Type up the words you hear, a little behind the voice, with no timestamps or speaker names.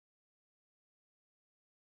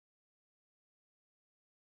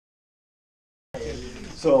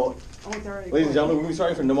So, Oh, it's already ladies and gentlemen, we're going to be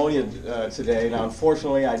starting for pneumonia today. Now,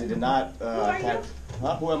 unfortunately, I did not have...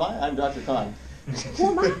 Who am I? I'm Dr. Khan.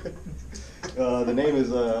 Who am I? The name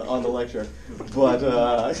is on the lecture. But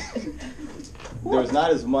there's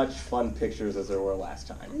not as much fun pictures as there were last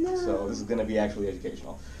time. No. So this is going to be actually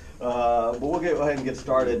educational. But we'll go ahead and get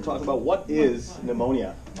started talking about what is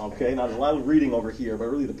pneumonia. Okay, now there's a lot of reading over here, but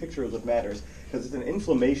really the picture is what matters, because it's an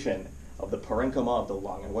inflammation of the parenchyma of the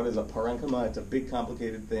lung. And what is a parenchyma? It's a big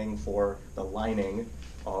complicated thing for the lining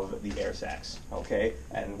of the air sacs. Okay,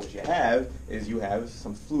 and what you have is you have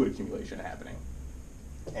some fluid accumulation happening.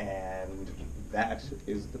 And that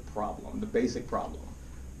is the problem, the basic problem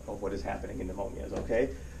of what is happening in pneumonias,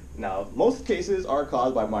 okay? Now, most cases are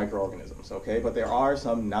caused by microorganisms, okay? But there are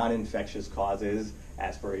some non-infectious causes: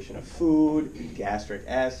 aspiration of food, gastric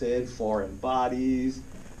acid, foreign bodies,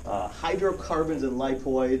 hydrocarbons and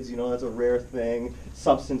lipoids, you know, that's a rare thing,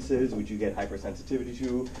 substances which you get hypersensitivity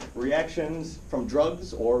to, reactions from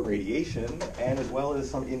drugs or radiation, and as well as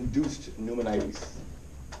some induced pneumonitis.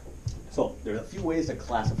 So there are a few ways to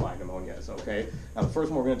classify pneumonias, okay? Now the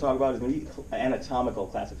first one we're going to talk about is going to be anatomical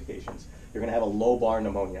classifications. You're going to have a lobar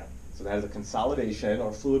pneumonia. So that is a consolidation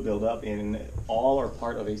or fluid buildup in all or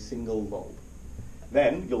part of a single lobe.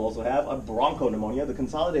 Then you'll also have a bronchopneumonia, the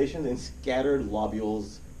consolidation in scattered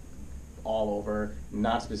lobules all over,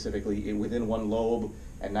 not specifically within one lobe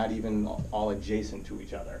and not even all adjacent to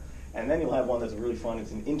each other. And then you'll have one that's really fun.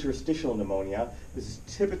 It's an interstitial pneumonia. This is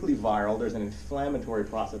typically viral. There's an inflammatory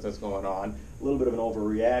process that's going on, a little bit of an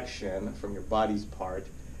overreaction from your body's part,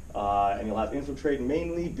 and you'll have infiltrate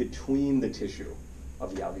mainly between the tissue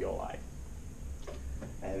of the alveoli.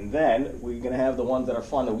 And then we're going to have the ones that are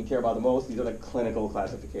fun, that we care about the most. These are the clinical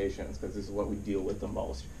classifications, because this is what we deal with the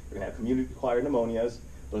most. You're going to have community-acquired pneumonias.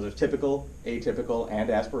 Those are typical, atypical, and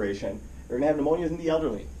aspiration. You're going to have pneumonias in the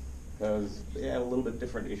elderly, because they have a little bit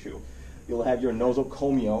different issue. You'll have your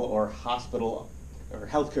nosocomial or hospital or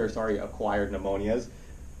healthcare, acquired pneumonias.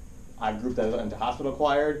 I've grouped that into hospital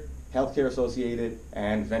acquired, healthcare associated,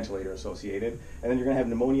 and ventilator associated. And then you're going to have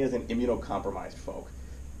pneumonias in immunocompromised folk.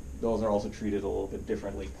 Those are also treated a little bit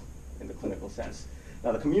differently in the clinical sense.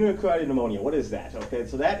 Now, the community-acquired pneumonia, what is that? Okay,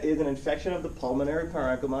 so that is an infection of the pulmonary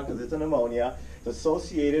parenchyma, because it's a pneumonia. It's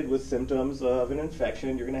associated with symptoms of an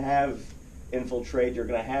infection. You're going to have infiltrate, you're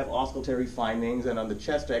going to have auscultatory findings, and on the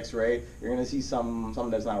chest x-ray, you're going to see something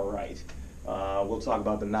that's not right. We'll talk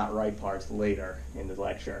about the not right parts later in the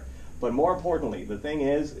lecture. But more importantly, the thing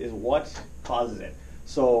is what causes it.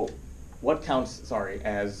 So what counts,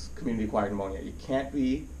 as community-acquired pneumonia? You can't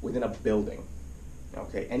be within a building,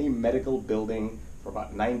 okay? Any medical building for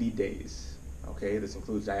about 90 days, okay? This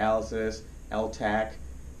includes dialysis, LTAC,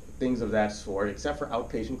 things of that sort, except for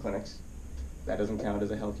outpatient clinics. That doesn't count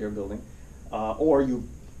as a healthcare building. Or you've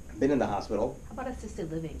been in the hospital. How about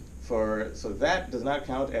assisted living? So that does not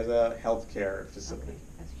count as a healthcare facility. Okay,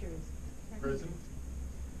 that's curious. Prison?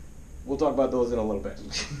 We'll talk about those in a little bit.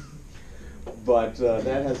 But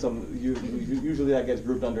that has some, usually that gets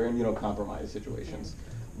grouped under immunocompromised situations.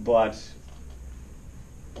 But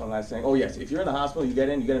one last thing, oh yes, if you're in the hospital, you get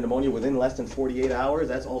a pneumonia within less than 48 hours,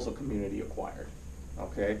 that's also community acquired.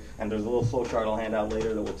 Okay, and there's a little flow chart I'll hand out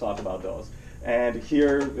later that we'll talk about those. And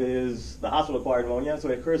here is the hospital-acquired pneumonia. So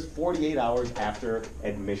it occurs 48 hours after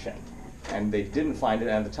admission. And they didn't find it,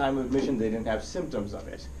 and at the time of admission, they didn't have symptoms of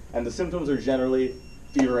it. And the symptoms are generally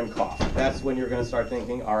fever and cough. That's when you're going to start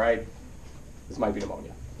thinking, all right, this might be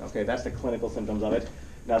pneumonia. Okay, that's the clinical symptoms of it.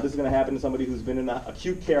 Now, this is going to happen to somebody who's been in the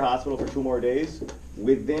acute care hospital for 2 more days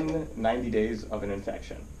within 90 days of an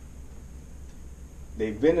infection.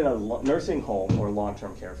 They've been in a nursing home or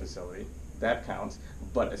long-term care facility. That counts,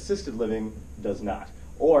 but assisted living does not.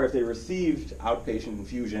 Or if they received outpatient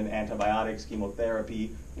infusion, antibiotics,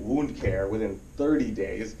 chemotherapy, wound care within 30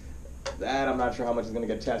 days, that I'm not sure how much is going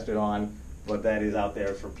to get tested on, but that is out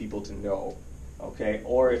there for people to know. Okay?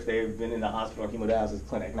 Or if they've been in the hospital or hemodialysis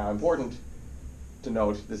clinic. Now, important to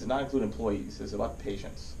note, this does not include employees. This is about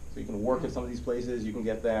patients. So you can work at some of these places, you can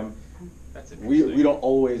get them. That's We don't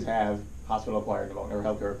always have hospital-acquired pneumonia or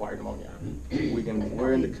healthcare-acquired pneumonia.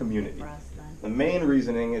 We're in the community. The main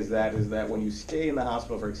reasoning is that when you stay in the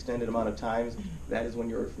hospital for extended amount of times, that is when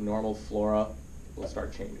your normal flora will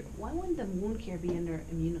start changing. Why wouldn't the wound care be under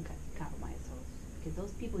immunocompromised? Because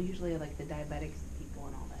those people usually are like the diabetics people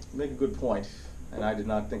and all that. You make a good point, and I did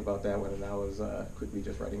not think about that when I was quickly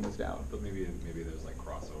just writing this down. But maybe there's like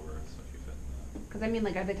crossover and stuff you fit in that. Because I mean,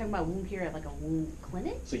 like, are they talking about wound care at like a wound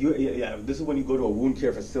clinic? So yeah, this is when you go to a wound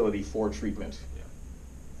care facility for treatment. Yeah.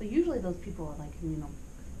 So usually those people are like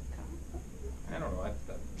I don't know.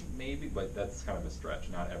 maybe, but that's kind of a stretch.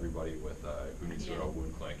 Not everybody with who needs to go to a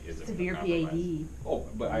wound clinic is Severe immunocompromised. PAD. Oh,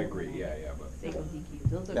 but I agree. Yeah, but Sacral DQs.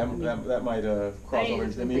 Those are, That might cross over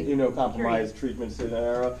into the something immunocompromised curious. treatment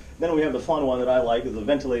scenario. Then we have the fun one that I like is the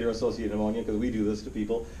ventilator-associated pneumonia, because we do this to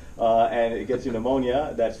people. And it gets you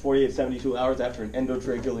pneumonia. That's 48, 72 hours after an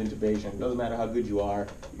endotracheal intubation. Doesn't matter how good you are,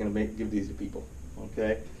 you're going to give these to people.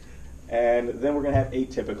 Okay? And then we're going to have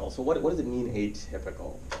atypical. So what does it mean,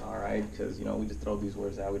 atypical? All right? Because, we just throw these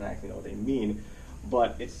words out. We don't actually know what they mean.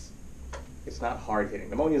 But it's not hard-hitting.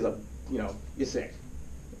 Pneumonia is you're sick.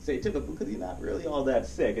 It's atypical because you're not really all that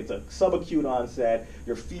sick. It's a subacute onset.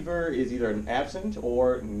 Your fever is either absent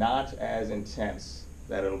or not as intense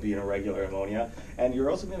that it'll be in a regular pneumonia. And you're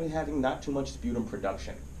also going to be having not too much sputum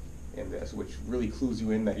production in this, which really clues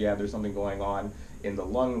you in that, there's something going on in the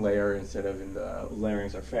lung layer instead of in the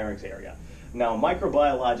larynx or pharynx area. Now,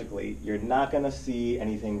 microbiologically, you're not going to see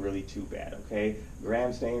anything really too bad, okay?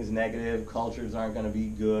 Gram stains negative, cultures aren't going to be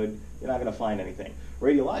good, you're not going to find anything.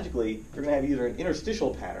 Radiologically, you're going to have either an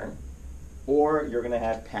interstitial pattern or you're going to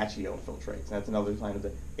have patchy infiltrates. That's another kind of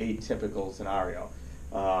the atypical scenario.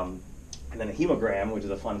 And then a hemogram, which is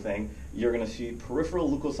a fun thing, you're going to see peripheral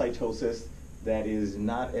leukocytosis that is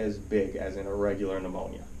not as big as in a regular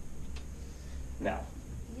pneumonia. Now,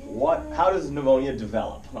 how does pneumonia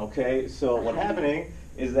develop? Okay, so what's happening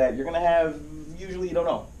is that you're going to have, usually you don't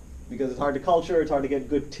know, because it's hard to culture, it's hard to get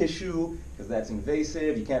good tissue, because that's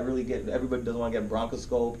invasive, you can't really everybody doesn't want to get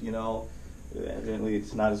bronchoscoped, evidently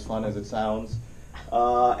it's not as fun as it sounds.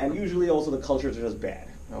 And usually also the cultures are just bad,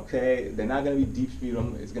 okay? They're not going to be deep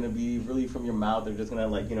sputum, it's going to be really from your mouth, they're just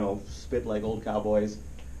going to spit like old cowboys.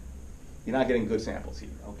 You're not getting good samples here,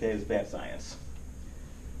 okay? It's bad science.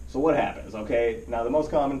 So what happens, okay? Now the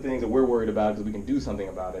most common things that we're worried about, because we can do something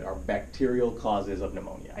about it, are bacterial causes of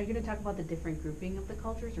pneumonia. Are you going to talk about the different grouping of the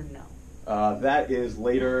cultures or no? That is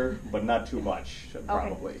later, but not too much,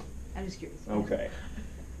 probably. Okay. I'm just curious. Okay.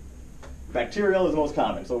 Bacterial is the most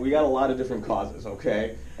common, so we got a lot of different causes,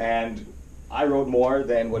 okay? And I wrote more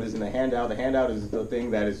than what is in the handout. The handout is the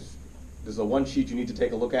thing that is, there's a one sheet you need to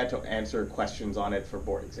take a look at to answer questions on it for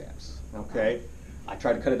board exams, okay? I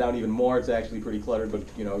tried to cut it down even more. It's actually pretty cluttered, but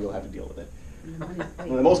you'll have to deal with it.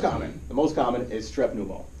 The most common is strep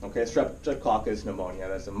pneumo. Okay, Streptococcus pneumonia.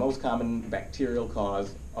 That's the most common bacterial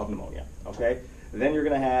cause of pneumonia. Okay, then you're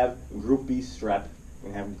going to have group B strep.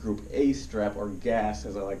 You're going to have group A strep, or gas,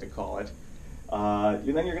 as I like to call it. Then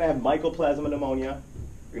you're going to have mycoplasma pneumonia.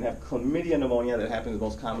 You're going to have chlamydia pneumonia that happens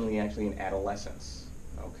most commonly actually in adolescence.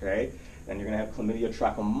 Okay, then you're going to have chlamydia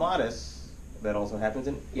trachomatis. That also happens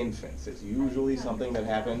in infants. It's usually something that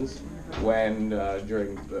happens when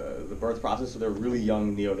during the birth process, so they're really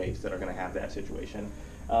young neonates that are going to have that situation.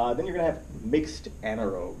 Then you're going to have mixed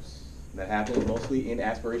anaerobes. That happens mostly in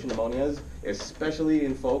aspiration pneumonias, especially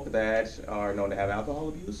in folk that are known to have alcohol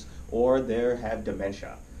abuse or they have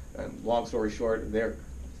dementia. Long story short, their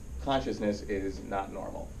consciousness is not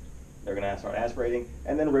normal. They're going to start aspirating,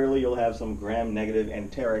 and then rarely you'll have some gram-negative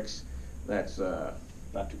enterics. That's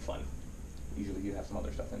not too fun. Usually you have some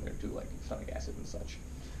other stuff in there too, like stomach acid and such.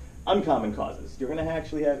 Uncommon causes. You're going to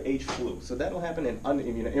actually have H flu. So that'll happen in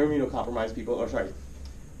immunocompromised people,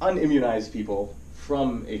 unimmunized people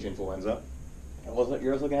from H influenza. You're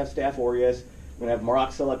also going to have Staph aureus. You're going to have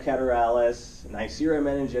Moraxella catarrhalis, Neisseria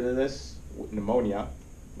meningitidis, pneumonia.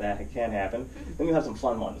 That can happen. Then you have some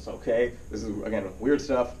fun ones, okay? This is, again, weird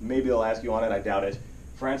stuff. Maybe they'll ask you on it. I doubt it.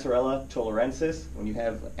 Francisella tularensis, when you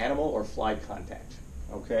have animal or fly contact.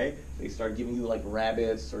 Okay, they start giving you like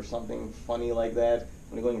rabbits or something funny like that.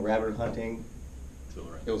 When you're going rabbit hunting,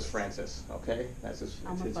 it was Francis. Okay, that's his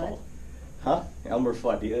fault. Huh? Elmer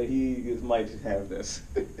Fudd. He might have this.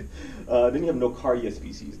 Then you have Nocardia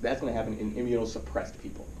species. That's going to happen in immunosuppressed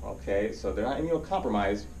people. Okay, so they're not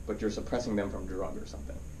immunocompromised, but you're suppressing them from drug or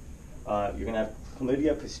something. You're going to have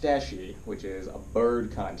Chlamydia pistachii, which is a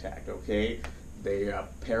bird contact. Okay, a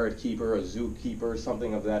parrot keeper, a zookeeper,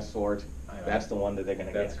 something of that sort. That's the one that they're going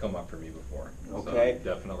to get. That's come up for me before. Okay.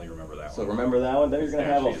 So definitely remember that one. So remember that one. Then you're going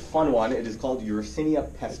to have a fun one. It is called Yersinia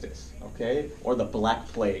pestis, okay, or the Black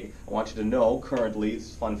Plague. I want you to know, currently,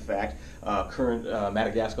 it's a fun fact,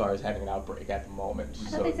 Madagascar is having an outbreak at the moment. I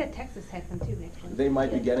thought they said Texas had some too, actually. They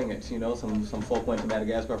might be getting it. Some folk went to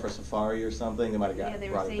Madagascar for safari or something. They might have brought it back. Yeah, they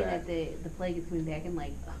were saying that the plague is coming back in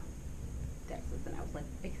like Texas, and I was like,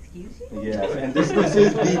 excuse you? Yes, and this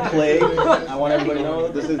is the plague. I want everybody to know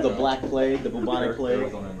this is the Black Plague, the bubonic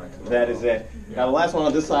plague. That is it. Now the last one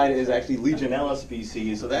on this side is actually Legionella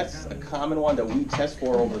species. So that's a common one that we test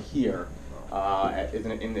for over here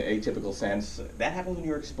in the atypical sense. That happens when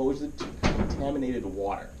you're exposed to contaminated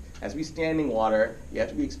water. has to be standing water. You have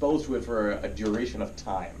to be exposed to it for a duration of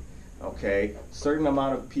time. Okay, certain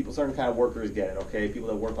amount of people, certain kind of workers get it. Okay, people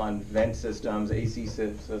that work on vent systems, AC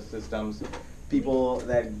systems, people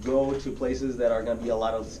that go to places that are going to be a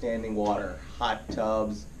lot of standing water, hot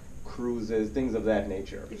tubs, cruises, things of that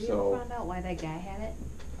nature. Did you So ever find out why that guy had it?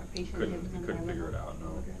 Our patient Couldn't figure it out. No,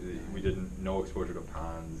 we didn't. No exposure to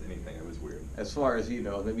ponds, anything. It was weird. as far as you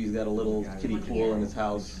know, maybe he's got a little kiddie pool in his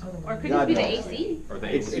house. Or could God it be the knows. AC? Or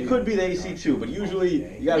the It could be the AC too, but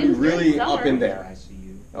usually you got to be It's good really summer. up in there.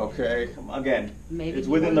 Okay, again, Maybe it's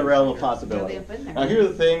he within was the realm of possibility. really up in there. Now, here are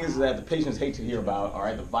the things that the patients hate to hear about. All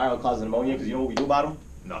right, the viral causes of pneumonia, because you know what we do about them?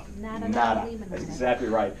 Nothing. Nada. Nada. That's exactly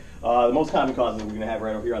right. The most common causes we're going to have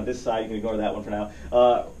right over here on this side. You can ignore that one for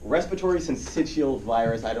now. Respiratory syncytial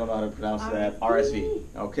virus. I don't know how to pronounce that. RSV.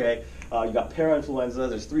 Okay. You got parainfluenza.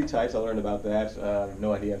 There's 3 types. I learned about that. I have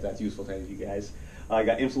no idea if that's useful to any of you guys. You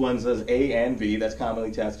got influenzas A and B. That's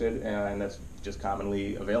commonly tested, and that's just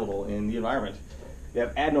commonly available in the environment. You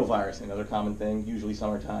have adenovirus, another common thing, usually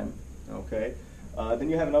summertime. Okay. Then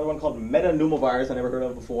you have another one called metapneumovirus. I never heard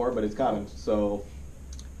of before, but it's common. So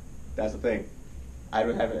that's the thing. I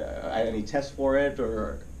don't have any tests for it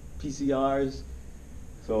or PCRs,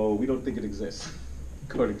 so we don't think it exists,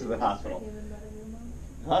 according to the hospital. Human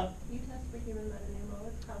metapneumo. Huh? You test for human metapneumo.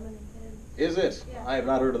 It's common in kids. Is it? Yeah. I have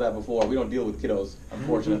not heard of that before. We don't deal with kiddos,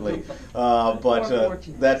 unfortunately. But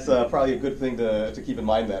fortunate. that's probably a good thing to keep in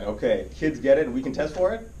mind then. Okay, kids get it and we can test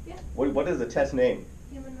for it? Yeah. What is the test name?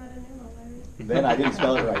 Human metapneumovirus. Then I didn't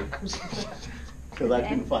spell it right. Because I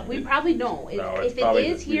couldn't find We it. probably know. No, it's If it probably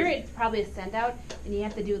is just here, weird. it's probably a send out, and you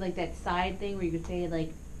have to do like that side thing where you could say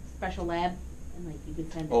like special lab, and like you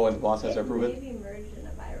could send it. Oh, and the boss has to It approve may it? be merged in a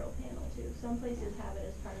viral panel too. Some places have it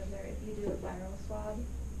as part of their, if you do a viral swab,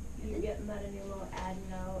 you get metapneumo,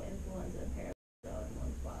 adeno, influenza, and parasite in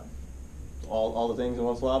one swab. All the things in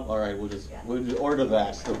one swab? All right, we'll just Yeah. order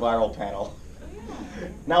that, the viral panel.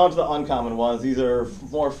 Now onto the uncommon ones. These are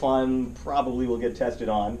more fun, probably will get tested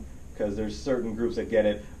on, because there's certain groups that get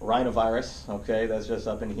it. Rhinovirus, okay, that's just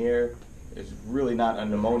up in here. It's really not a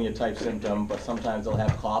pneumonia type symptom, but sometimes they'll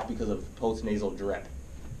have cough because of postnasal drip.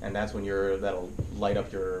 And that's when that'll light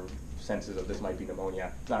up your senses of this might be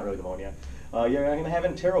pneumonia. It's not really pneumonia. You're going to have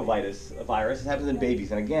enterovirus virus. It happens in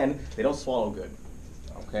babies. And again, they don't swallow good.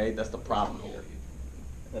 Okay, that's the problem here.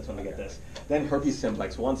 That's when they get this. Then herpes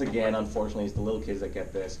simplex. Once again, unfortunately, it's the little kids that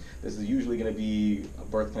get this. This is usually going to be a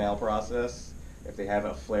birth canal process. If they have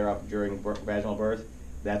a flare-up during vaginal birth,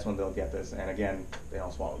 that's when they'll get this. And again, they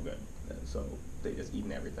don't swallow good. So they just eat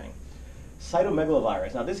everything.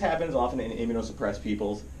 Cytomegalovirus. Now this happens often in immunosuppressed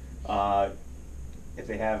people. If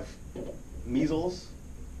they have measles,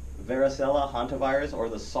 varicella, hantavirus, or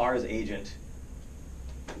the SARS agent,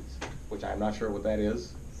 which I'm not sure what that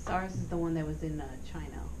is. SARS is the one that was in China.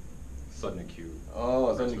 Sudden acute.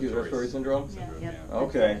 Oh, sudden acute respiratory syndrome? Yep.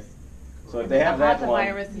 Okay. So if they have that The one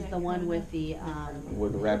virus is the one with the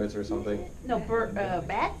with rabbits or something,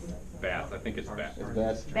 bats. Bats. I think it's bats. it's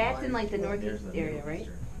bats. Bats in like the northeast area, right?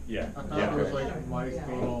 Yeah. I thought Yeah. it was like mice,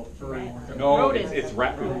 little furry ones. No, Rodents. it's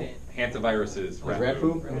rat poop. Hantavirus is Rat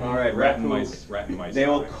poop? All right, Rat and mice. Rat and mice. They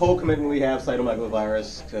will concomitantly have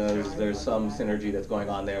cytomegalovirus because there's some synergy that's going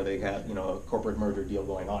on there. They have, a corporate merger deal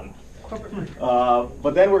going on.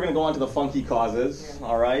 But then we're going to go on to the funky causes,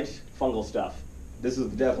 all right? Fungal stuff. This is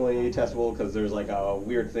definitely testable because there's like a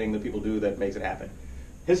weird thing that people do that makes it happen.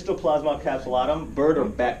 Histoplasma capsulatum, bird or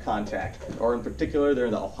bat contact, or in particular, they're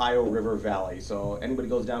in the Ohio River Valley. So anybody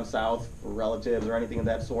goes down south for relatives or anything of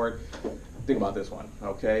that sort, think about this one,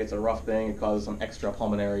 okay? It's a rough thing. It causes some extra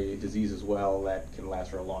pulmonary disease as well that can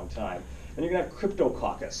last for a long time. And you're going to have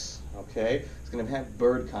cryptococcus, okay? It's going to have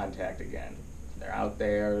bird contact again. They're out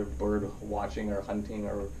there bird watching or hunting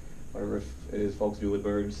or whatever it is folks do with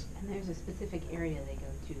birds. And there's a specific area they go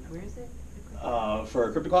to. Where is it?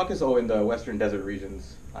 For cryptococcus, in the western desert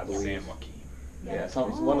regions, I believe. San Joaquin. Yeah,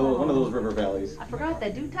 one of those river valleys. I forgot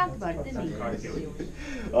that dude talked about it, didn't he? The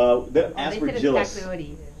Oh, they said aspergillus. exactly what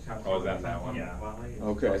he. Oh, is that one? Yeah.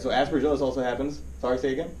 Okay, so aspergillus also happens. Sorry,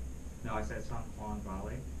 say again. No, I said San Juan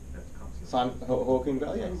Valley. That's Cox's. San Joaquin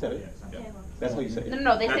Valley. Yeah, you said it. Yeah, San Yeah. Juan. That's how you say it.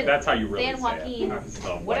 No, they That- said that's how you really San say it. Joaquin, Not the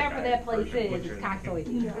white whatever guy that place version. is, it's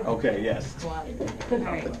coxoid. Okay, yes. All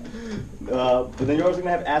right. But then you're also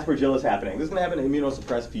going to have aspergillus happening. This is going to happen in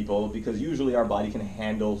immunosuppressed people because usually our body can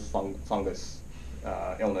handle fungus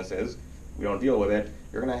illnesses. We don't deal with it.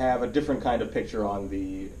 You're going to have a different kind of picture on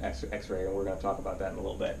the X-ray, and we're going to talk about that in a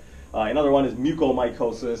little bit. Another one is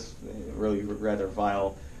mucormycosis, really rather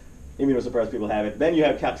vile Immunosuppressed people have it. Then you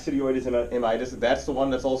have coccidioides immitis. That's the one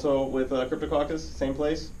that's also with Cryptococcus, same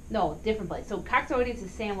place? No, different place. So Coccidioides is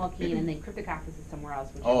San Joaquin, and then Cryptococcus is somewhere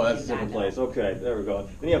else. Which Oh, is that's a different Uganda. place. Okay, there we go.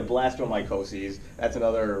 Then you have blastomycoses. That's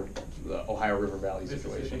another Ohio River Valley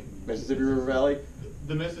situation. Mississippi River Valley?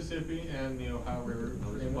 The Mississippi and the Ohio River,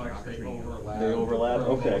 pretty much they overlap. They overlap? for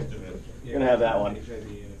Okay. most of it. You're going to have that one.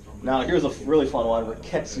 Now, here's a really fun one,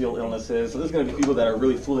 rickettsial illnesses. So this is going to be people that are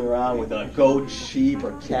really fooling around with goats, sheep,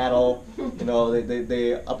 or cattle. You know,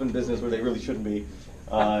 they up in business where they really shouldn't be.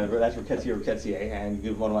 That's rickettsia rickettsiae, and you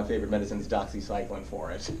give one of my favorite medicines, doxycycline,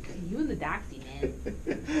 for it. You and the doxy,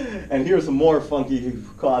 man. And here's some more funky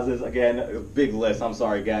causes. Again, a big list. I'm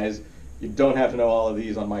sorry, guys. You don't have to know all of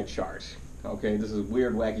these on my chart. Okay, this is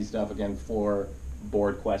weird, wacky stuff, again, for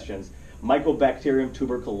board questions. Mycobacterium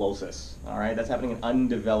tuberculosis. All right, that's happening in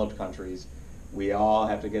undeveloped countries. We all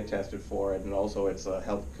have to get tested for it, and also it's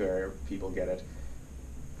healthcare people get it.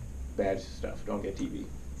 Bad stuff. Don't get TB.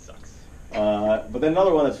 Sucks. But then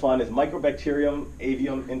another one that's fun is Mycobacterium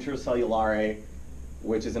avium intracellulare,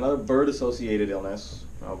 which is another bird-associated illness.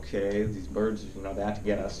 Okay, these birds, you know, they have to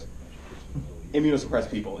get us.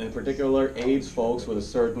 Immunosuppressed people, in particular AIDS folks with a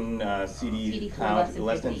certain CD CD4 count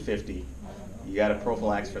less than 50. You got to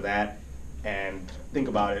prophylax for that, and think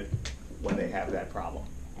about it when they have that problem.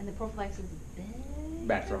 And the prophylaxis is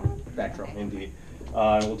Bactrim, indeed.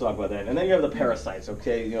 And we'll talk about that. And then you have the parasites.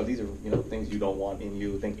 Okay, you know, these are things you don't want in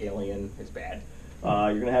you. Think alien, it's bad.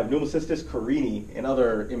 You're going to have pneumocystis carini in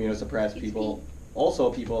other immunosuppressed people. Also,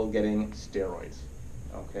 people getting steroids.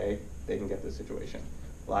 Okay, they can get this situation.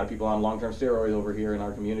 A lot of people on long-term steroids over here in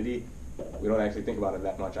our community. We don't actually think about it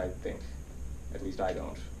that much, I think. At least I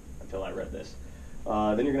don't, until I read this.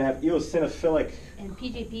 Then you're going to have eosinophilic. And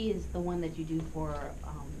PJP is the one that you do for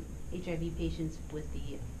HIV patients with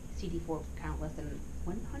the CD4 count less than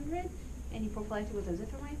 100, and you prophylax it with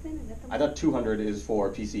azithromycin. Is that the one? I thought 200 is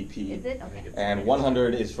for PCP. Is it? Okay. And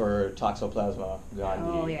 100 is for Toxoplasma gondii.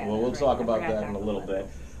 Oh, yeah, We'll that's talk right. I about forgot that in a little bit.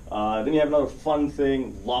 Toxoplasma. Then you have another fun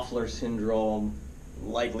thing, Loeffler syndrome.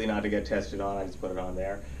 Likely not to get tested on. I just put it on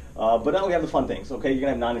there. But now we have the fun things. Okay, you're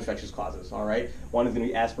gonna have non-infectious causes. All right. One is gonna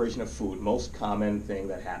be aspiration of food. Most common thing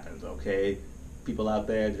that happens. Okay, people out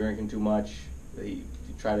there drinking too much. They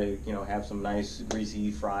try to have some nice greasy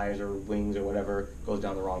fries or wings or whatever, goes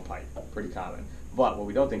down the wrong pipe. Pretty common. But what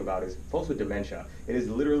we don't think about is folks with dementia. It is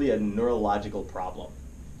literally a neurological problem.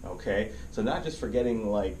 Okay, so not just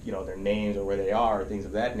forgetting their names or where they are, or things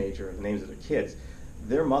of that nature, or the names of their kids.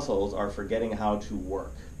 Their muscles are forgetting how to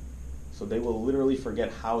work. So they will literally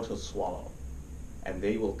forget how to swallow, and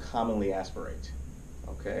they will commonly aspirate.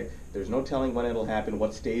 Okay, there's no telling when it'll happen,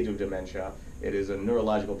 what stage of dementia. It is a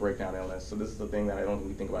neurological breakdown illness. So this is the thing that I don't think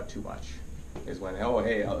we think about too much. Is when, oh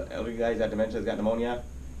hey, all you guys got dementia, has got pneumonia.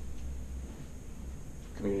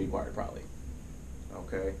 Community acquired probably.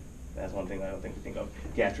 Okay, that's one thing I don't think we think of.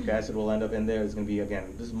 Gastric acid will end up in there. It's going to be,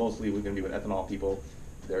 again, this is mostly we're going to be with ethanol people.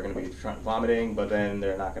 They're going to be vomiting, but then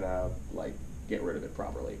they're not going to get rid of it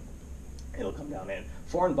properly. It'll come down in.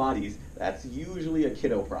 Foreign bodies, that's usually a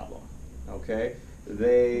kiddo problem. Okay,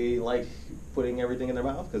 they like putting everything in their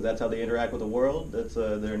mouth because that's how they interact with the world. That's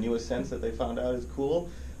their newest sense that they found out is cool.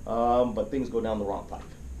 But things go down the wrong pipe.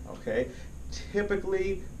 Okay,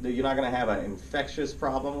 typically you're not going to have an infectious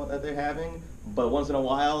problem that they're having, but once in a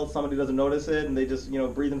while somebody doesn't notice it and they just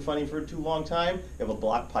breathing funny for too long time. You have a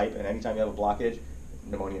blocked pipe, and anytime you have a blockage,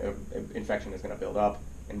 pneumonia infection is going to build up.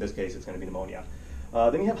 In this case, it's going to be pneumonia.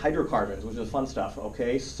 Then you have hydrocarbons, which is fun stuff.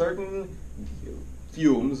 Okay, certain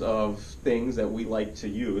fumes of things that we like to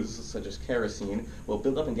use, such as kerosene, will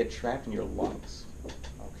build up and get trapped in your lungs.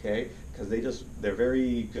 Okay, because they're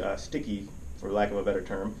very sticky, for lack of a better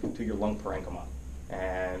term, to your lung parenchyma.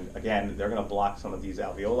 And again, they're going to block some of these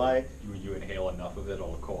alveoli. You inhale enough of it,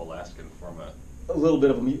 it'll coalesce and form A little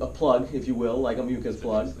bit of a plug, if you will, like a mucus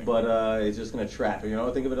plug, but it's just going to trap. Think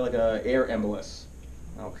of it like an air embolus.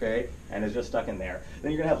 Okay, and it's just stuck in there.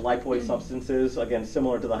 Then you're going to have lipoid substances, again,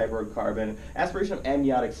 similar to the hydrocarbon. Aspiration of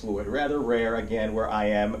amniotic fluid, rather rare, again, where I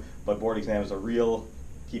am, but board exams are real.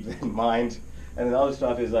 Keep that in mind. And then the other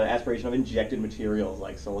stuff is aspiration of injected materials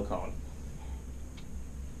like silicone.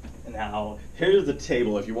 Now, here's the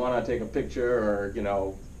table. If you want to take a picture or,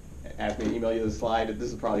 ask me to email you the slide,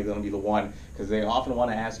 this is probably going to be the one, because they often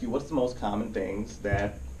want to ask you what's the most common things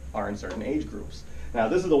that are in certain age groups. Now,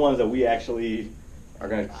 this is the ones that we actually are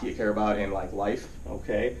going to care about in life,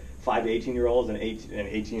 okay? 5 to 18-year-olds and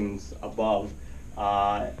 18s above,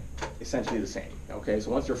 essentially the same, okay? So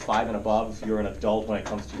once you're 5 and above, you're an adult when it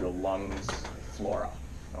comes to your lungs flora,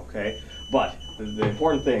 okay? But the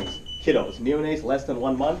important things, kiddos, neonates less than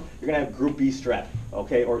 1 month, you're going to have group B strep,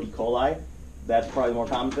 okay, or E. coli. That's probably the more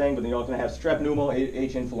common thing, but then you're also going to have strep, pneumo,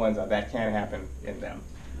 H influenza. That can happen in them.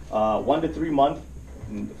 1 to 3 month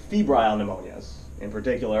febrile pneumonias, in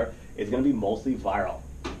particular, is going to be mostly viral.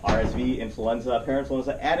 RSV, influenza,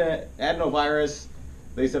 parainfluenza, adenovirus,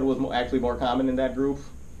 they said it was actually more common in that group.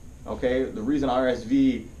 Okay, the reason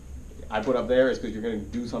RSV I put up there is because you're going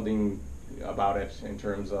to do something about it in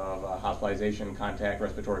terms of hospitalization, contact,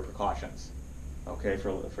 respiratory precautions, okay,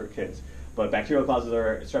 for kids. But bacterial causes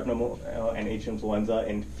are strep pneumonia and H influenza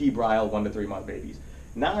in febrile 1 to 3 month babies.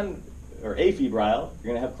 Afebrile,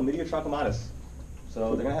 you're going to have chlamydia trachomatis.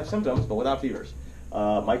 So they're going to have symptoms, but without fevers.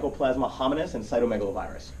 Mycoplasma hominis and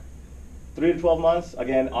cytomegalovirus. 3 to 12 months,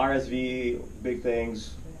 again, RSV, big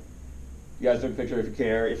things. You guys took a picture if you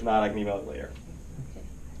care. If not, I can email it later. Okay.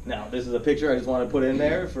 Now, this is a picture I just want to put in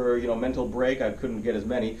there for, mental break. I couldn't get as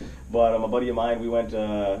many, but a buddy of mine, we went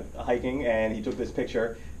hiking, and he took this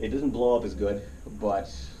picture. It doesn't blow up as good, but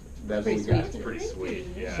that's what we got. It's pretty sweet,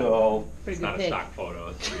 yeah. So, It's Pretty not good a pic. stock photo.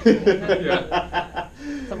 It's pretty cool. Yeah.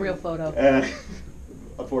 It's a real photo.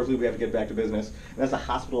 Unfortunately, we have to get back to business. And that's the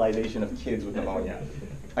hospitalization of kids with pneumonia.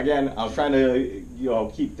 Again, I was trying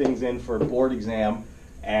to keep things in for board exam,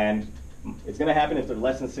 and it's going to happen if they're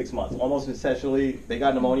less than 6 months. Almost essentially, they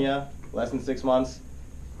got pneumonia, less than 6 months,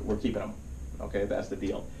 we're keeping them. Okay, that's the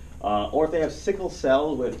deal. Or if they have sickle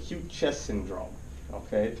cell with acute chest syndrome.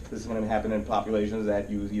 Okay, this is going to happen in populations that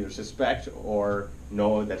you either suspect or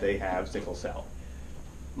know that they have sickle cell.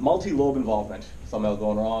 Multi-lobe involvement, something else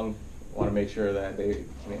going wrong. Want to make sure that they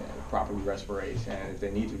can properly respirate, and if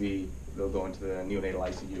they need to be, they'll go into the neonatal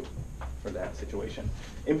ICU for that situation.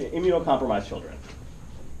 Immunocompromised children.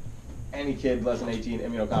 Any kid less than 18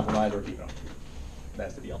 immunocompromised, we're keeping them.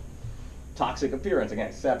 That's the deal. Toxic appearance,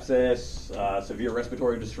 again, sepsis, severe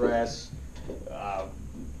respiratory distress.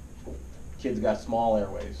 Kids got small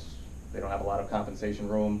airways. They don't have a lot of compensation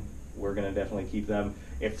room. We're going to definitely keep them.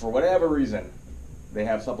 If for whatever reason they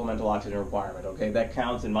have supplemental oxygen requirement, okay, that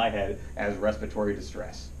counts in my head as respiratory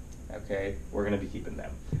distress. Okay, we're going to be keeping them.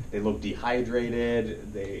 They look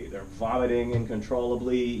dehydrated. They're vomiting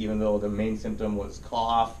uncontrollably, even though the main symptom was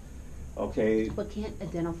cough. Okay. But can't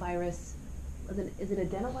adenovirus, is it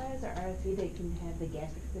adenovirus or RSV that can have the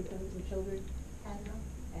gastric symptoms in children?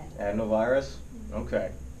 Adenovirus?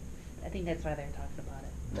 Okay. I think that's why they're talking about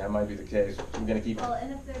it. That might be the case. We're going to keep Well,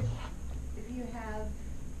 and if you have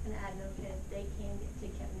an adeno kid, they can get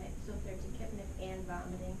tachypnic. So if they're tachypnic and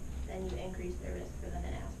vomiting, then you increase their risk for then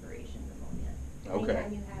an aspiration pneumonia. Okay.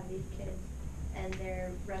 Anytime you have these kids and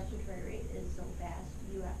their respiratory rate is so fast,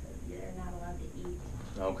 they're not allowed to eat.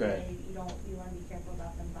 Okay. You want to be careful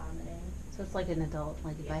about them vomiting. So it's like an adult,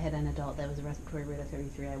 like if I had an adult that was a respiratory rate of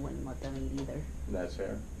 33, I wouldn't let them eat either. That's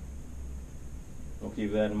fair. We'll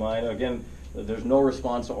keep that in mind. Again, there's no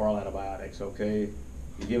response to oral antibiotics, okay?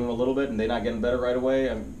 You give them a little bit and they're not getting better right away.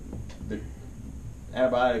 The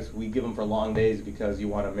antibiotics, we give them for long days because you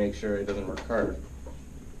want to make sure it doesn't recur.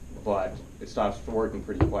 But it stops working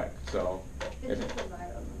pretty quick, so. It's just a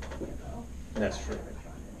viral pneumonia, though. That's Not true.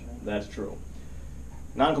 respiratory. That's true.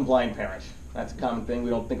 Non-compliant parent. That's a common thing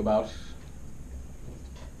we don't think about.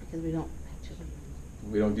 Because we don't actually.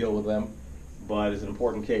 We don't deal with them, but it's an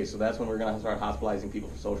important case. So that's when we're going to start hospitalizing people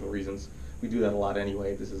for social reasons. We do that a lot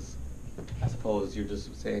anyway. This is, I suppose, you're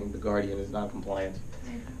just saying the guardian is non-compliant.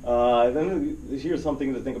 Then here's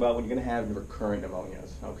something to think about when you're going to have recurrent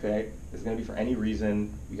pneumonias, okay? It's going to be for any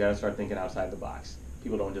reason. You got to start thinking outside the box.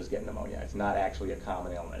 People don't just get pneumonia. It's not actually a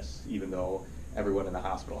common illness, even though everyone in the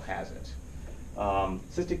hospital has it.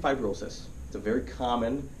 Cystic fibrosis. It's a very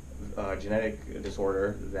common genetic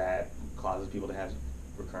disorder that causes people to have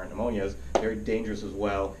recurrent pneumonias. Very dangerous as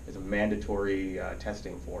well. It's a mandatory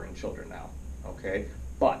testing for in children now, okay?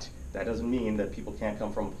 But that doesn't mean that people can't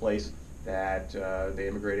come from a place that they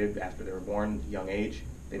immigrated after they were born, young age,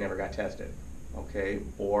 they never got tested, okay?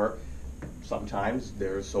 Or sometimes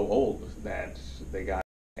they're so old that they got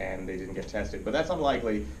and they didn't get tested. But that's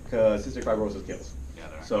unlikely because cystic fibrosis kills. Yeah,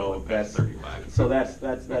 they're not So gonna live past 35. so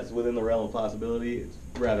that's within the realm of possibility. It's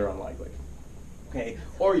rather unlikely. Okay,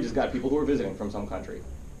 or you just got people who are visiting from some country.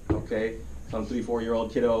 Okay, some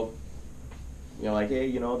 3-4-year-old kiddo. Like,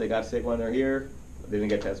 hey, they got sick when they're here. They didn't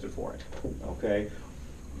get tested for it. Okay,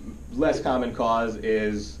 less common cause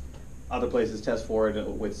is other places test for it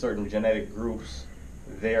with certain genetic groups.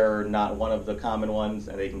 They're not one of the common ones,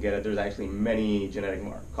 and they can get it. There's actually many genetic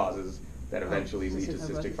causes that eventually lead to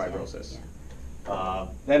cystic fibrosis. Yeah.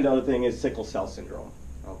 Then the other thing is sickle cell syndrome.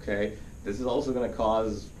 Okay, this is also going to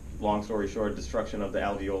cause, long story short, destruction of the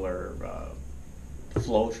alveolar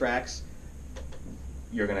flow tracts.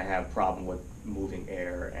 You're going to have problem with moving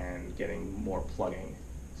air and getting more plugging.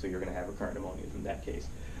 So you're going to have recurrent pneumonias in that case.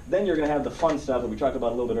 Then you're going to have the fun stuff that we talked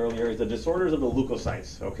about a little bit earlier, is the disorders of the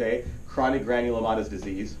leukocytes, okay? Chronic granulomatous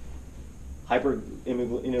disease,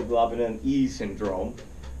 hyperimmunoglobulin E syndrome,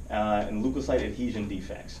 and leukocyte adhesion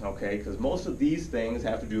defects, okay? Because most of these things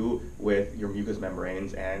have to do with your mucous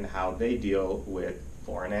membranes and how they deal with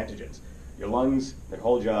foreign antigens. Your lungs, their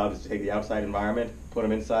whole job is to take the outside environment, put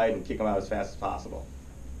them inside, and kick them out as fast as possible.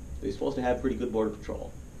 They're supposed to have pretty good border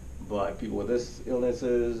patrol. But people with this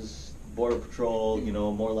illnesses, border patrol, you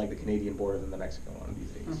know, more like the Canadian border than the Mexican one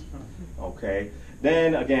these days. Okay.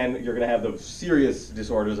 Then again, you're going to have the serious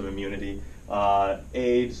disorders of immunity: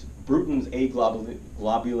 AIDS, Bruton's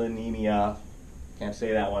aglobulinemia, can't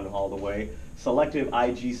say that one all the way, selective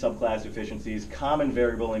Ig subclass deficiencies, common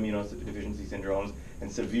variable immunodeficiency syndromes,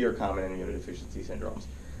 and severe common immunodeficiency syndromes.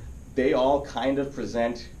 They all kind of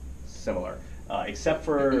present similar, except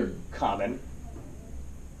for common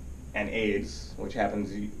and AIDS, which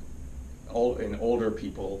happens in older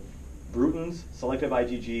people. Bruton's, selective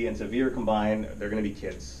IgG, and severe combined, they're going to be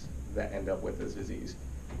kids that end up with this disease.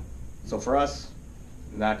 So for us,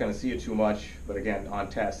 not going to see it too much, but again, on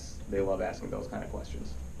tests, they love asking those kind of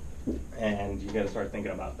questions. And you got to start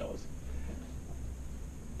thinking about those.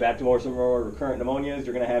 Back to some more recurrent pneumonias,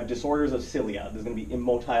 you're going to have disorders of cilia. There's going to be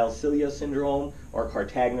immotile cilia syndrome or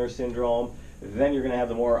Cartagner syndrome. Then you're going to have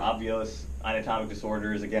the more obvious anatomic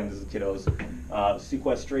disorders. Again, this is kiddos.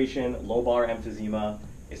 Sequestration, lobar emphysema,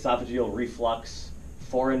 esophageal reflux,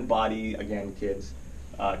 foreign body, again, kids.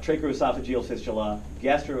 Tracheoesophageal fistula.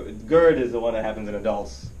 GERD is the one that happens in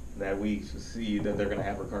adults that we see that they're going to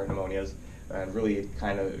have recurrent pneumonias. And really it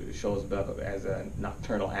kind of shows up as a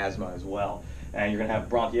nocturnal asthma as well. And you're going to have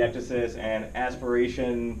bronchiectasis and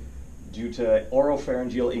aspiration due to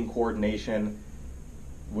oropharyngeal incoordination,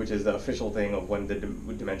 which is the official thing of when the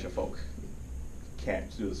dementia folk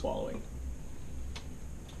can't do the swallowing.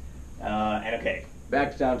 And okay,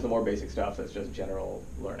 back down to the more basic stuff that's just general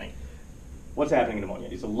learning. What's happening in pneumonia?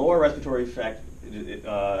 It's a lower respiratory effect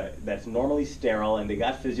that's normally sterile, and they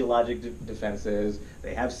got physiologic defenses.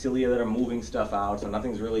 They have cilia that are moving stuff out, so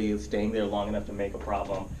nothing's really staying there long enough to make a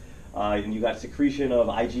problem. And you got secretion of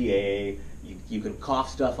IgA. You can cough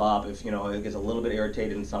stuff up if it gets a little bit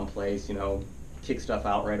irritated in some place. Kick stuff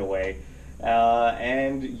out right away.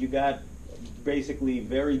 And you got basically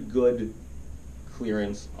very good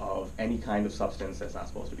clearance of any kind of substance that's not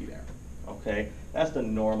supposed to be there. Okay, that's the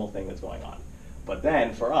normal thing that's going on. But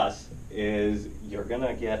then for us is you're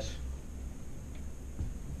gonna get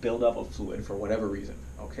buildup of fluid for whatever reason.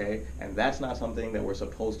 Okay, and that's not something that we're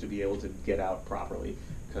supposed to be able to get out properly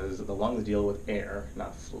because the lungs deal with air,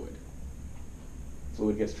 not fluid.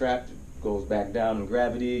 Fluid gets trapped, goes back down in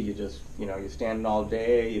gravity. You just you're standing all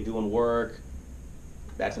day, you're doing work.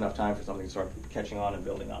 That's enough time for something to start catching on and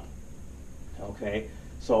building up. Okay,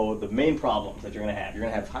 so the main problems that you're going to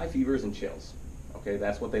have high fevers and chills. Okay,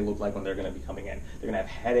 that's what they look like when they're going to be coming in. They're going to have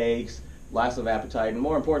headaches, loss of appetite, and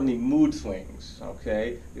more importantly, mood swings.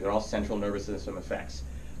 Okay, these are all central nervous system effects.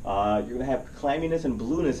 You're going to have clamminess and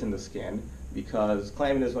blueness in the skin because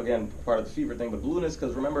clamminess, again, part of the fever thing, but blueness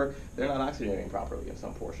because remember, they're not oxygenating properly in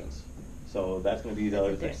some portions. So that's going to be the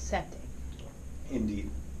other thing. They're septic.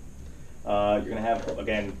 Indeed. You're going to have,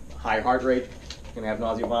 again, high heart rate. You're going to have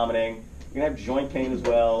nausea, vomiting. You're going to have joint pain as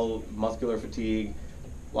well, muscular fatigue.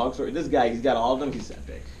 Long story, this guy, he's got all of them, he's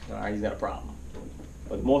septic. All right, he's got a problem.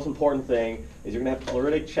 But the most important thing is you're going to have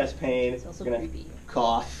pleuritic chest pain. It's also you're going to creepy.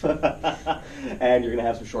 cough. And you're going to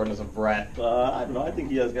have some shortness of breath. I don't know, I think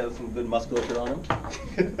he has got some good musculature on him.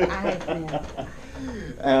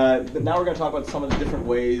 Now we're going to talk about some of the different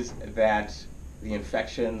ways that the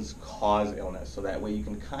infections cause illness. So that way you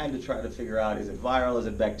can kind of try to figure out, is it viral, is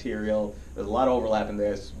it bacterial? There's a lot of overlap in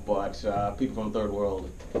this, but people from the third world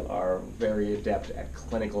are very adept at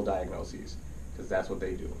clinical diagnoses because that's what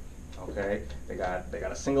they do. Okay, they got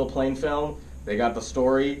a single plain film, they got the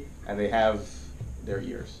story, and they have their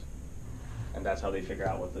ears, and that's how they figure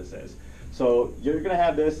out what this is. So you're going to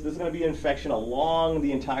have this is going to be an infection along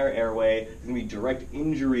the entire airway. There's going to be direct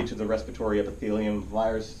injury to the respiratory epithelium.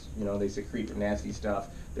 Virus, they secrete nasty stuff.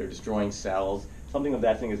 They're destroying cells. Something of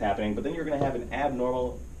that thing is happening. But then you're going to have an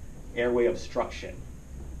abnormal airway obstruction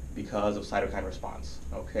because of cytokine response.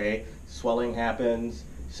 Okay? Swelling happens,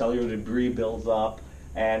 cellular debris builds up,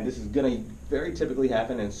 and this is going to very typically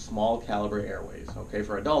happen in small caliber airways. Okay?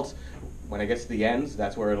 For adults, when it gets to the ends,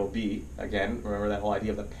 that's where it'll be. Again, remember that whole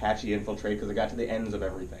idea of the patchy infiltrate because it got to the ends of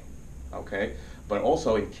everything. Okay? But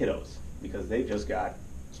also in kiddos because they've just got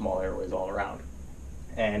small airways all around.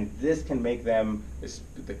 And this can make them,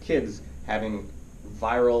 the kids, having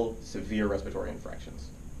viral severe respiratory infections.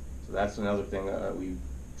 So that's another thing we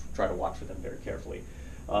try to watch for them very carefully.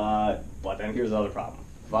 But then here's the other problem.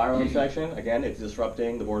 Viral infection, again, it's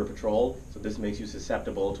disrupting the border patrol, so this makes you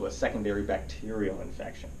susceptible to a secondary bacterial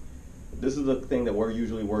infection. This is the thing that we're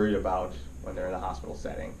usually worried about when they're in the hospital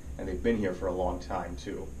setting, and they've been here for a long time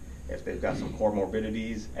too. If they've got some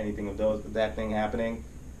comorbidities, anything of that thing happening,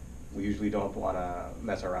 we usually don't want to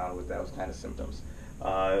mess around with those kind of symptoms.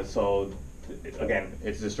 Again,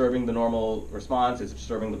 it's disturbing the normal response, it's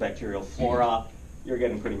disturbing the bacterial flora, you're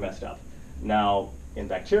getting pretty messed up. Now, in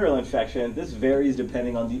bacterial infection, this varies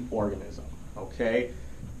depending on the organism, okay?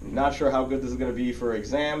 Not sure how good this is going to be for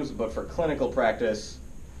exams, but for clinical practice,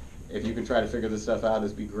 if you can try to figure this stuff out,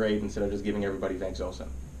 this would be great instead of just giving everybody Vanxosin,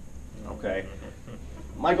 okay?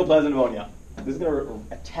 Mycoplasma pneumonia. This is going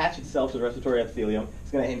to attach itself to the respiratory epithelium.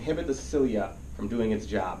 It's going to inhibit the cilia from doing its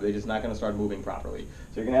job. They're just not going to start moving properly.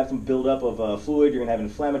 So you're going to have some buildup of fluid, you're going to have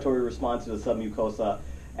inflammatory response to the submucosa,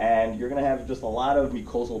 and you're going to have just a lot of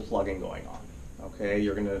mucosal plugging going on. Okay,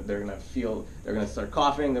 they're gonna start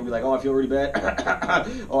coughing. They'll be like, oh, I feel really bad.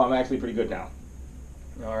 Oh, I'm actually pretty good now.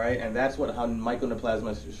 All right, and that's how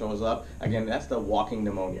mycoplasma shows up. Again, that's the walking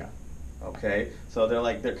pneumonia. Okay, so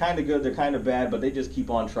they're kind of good, they're kind of bad, but they just keep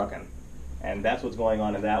on trucking, and that's what's going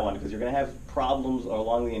on in that one, because you're gonna have problems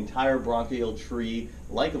along the entire bronchial tree,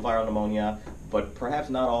 like a viral pneumonia, but perhaps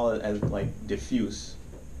not all as diffuse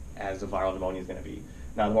as the viral pneumonia is gonna be.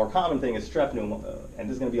 Now, the more common thing is strep pneumonia, and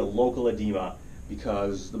this is gonna be a local edema,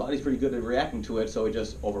 because the body's pretty good at reacting to it, so it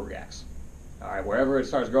just overreacts. All right, wherever it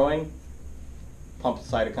starts growing, pump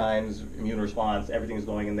cytokines, immune response, everything is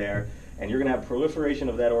going in there, and you're going to have proliferation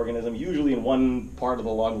of that organism, usually in one part of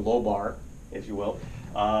the lung, lobar, if you will,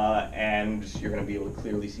 and you're going to be able to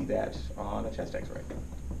clearly see that on a chest X-ray.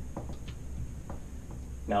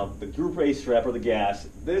 Now, the group A strep, or the gas,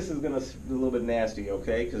 this is going to be a little bit nasty,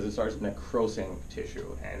 okay, because it starts necrosing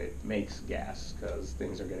tissue, and it makes gas, because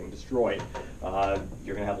things are getting destroyed.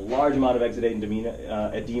 You're going to have a large amount of exudate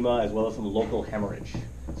edema, as well as some local hemorrhage.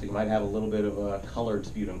 So you might have a little bit of a colored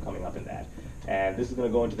sputum coming up in that. And this is going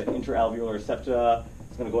to go into the intraalveolar septa,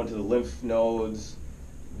 it's going to go into the lymph nodes.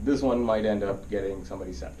 This one might end up getting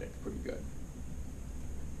somebody septic pretty good.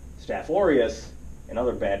 Staph aureus,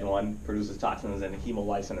 another bad one, produces toxins and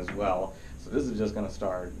hemolysin as well. So this is just going to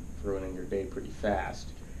start ruining your day pretty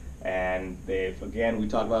fast. And again, we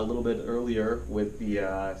talked about a little bit earlier with the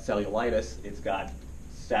cellulitis. It's got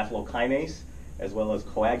staphylokinase as well as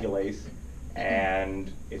coagulase, and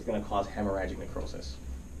it's going to cause hemorrhagic necrosis.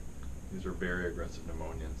 These are very aggressive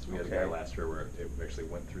pneumonias. We had a guy last year where it actually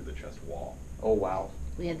went through the chest wall. Oh, wow.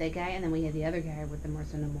 We had that guy, and then we had the other guy with the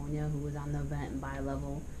MRSA pneumonia who was on the vent and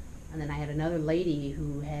bi-level. And then I had another lady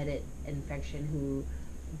who had infection who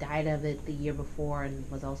died of it the year before and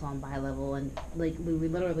was also on bi-level. And we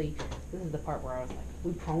literally, this is the part where I was like,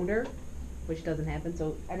 we proned her, which doesn't happen.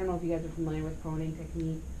 So I don't know if you guys are familiar with proning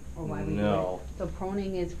technique or why we do it. So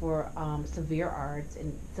proning is for severe ARDS,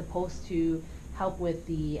 and it's supposed to help with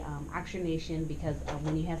the oxygenation, because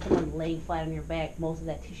when you have someone laying flat on your back, most of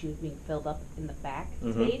that tissue is being filled up in the back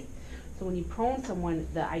space. So when you prone someone,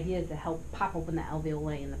 the idea is to help pop open the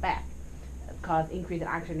alveoli in the back, cause increase in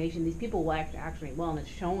oxygenation. These people will actually oxygenate well, and it's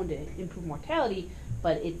shown to improve mortality,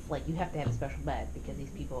 but it's like you have to have a special bed because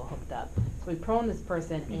these people are hooked up. So we prone this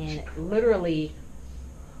person, and literally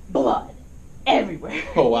blood everywhere.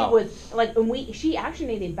 Oh, wow. It was like, and she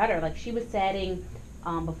oxygenated better. Like, she was satting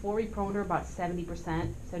before we proned her about 70%,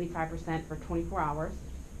 75% for 24 hours.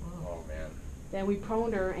 Oh, man. Then we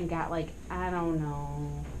proned her and got, like, I don't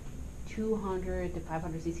know, 200 to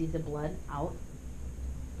 500 cc's of blood out.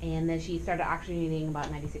 And then she started oxygenating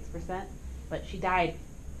about 96%. But she died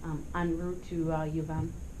en route to U of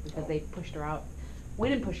M because they pushed her out. We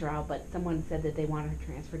didn't push her out, but someone said that they wanted her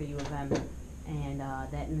transferred to U of M. And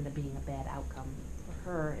that ended up being a bad outcome for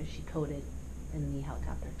her as she coded in the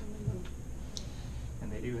helicopter.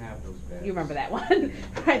 And they do have those beds. You remember that one?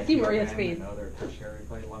 I see Maria's face. Another tertiary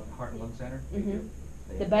plate heart and lung center.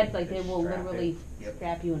 The beds, like, they will strap literally it,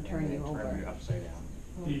 strap you and turn you over. Turn you upside down.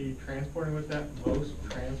 The transporting with that, most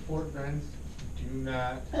transport vents do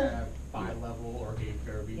not have bi-level or gate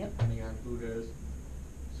therapy, depending on who it is.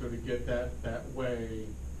 So to get that way,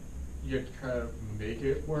 you have to try to make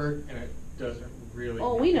it work, and it doesn't really.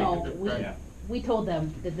 Oh, we know. make it the We told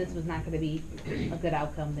them that this was not going to be a good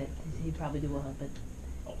outcome, that he'd probably do well, but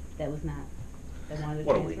that was not. They wanted to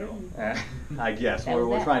What do we transfer. know? I guess That we're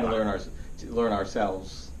was that. trying to learn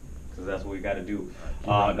ourselves, because that's what we got to do.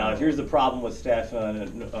 Now, here's the problem with staph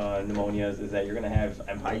pneumonias is that you're going to have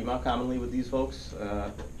empyema commonly with these folks,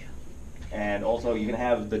 and also you're going to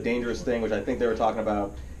have the dangerous thing, which I think they were talking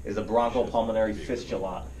about, is a bronchopulmonary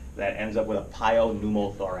fistula that ends up with a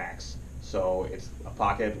pneumothorax. So it's a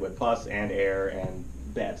pocket with pus and air and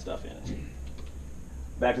bad stuff in it.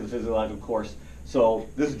 back to the physiological course. So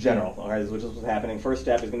this is general, all right, which is what's happening. First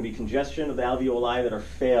step is going to be congestion of the alveoli that are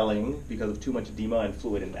failing because of too much edema and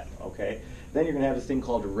fluid in them, okay? Then you're going to have this thing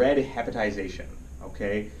called red hepatization,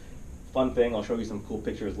 okay? Fun thing, I'll show you some cool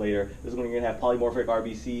pictures later. This is when you're going to have polymorphic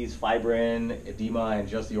RBCs, fibrin, edema, and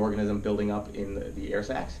just the organism building up in the air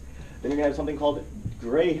sacs. Then you're going to have something called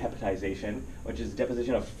gray hepatization, which is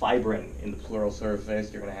deposition of fibrin in the pleural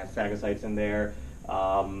surface. You're going to have phagocytes in there,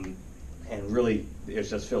 and really it's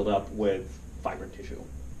just filled up with fibrin tissue.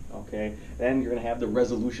 Okay. Then you're going to have the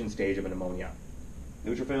resolution stage of a pneumonia.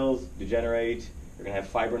 Neutrophils degenerate. You're going to have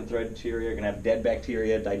fibrin thread bacteria. You're going to have dead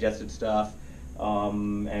bacteria, digested stuff,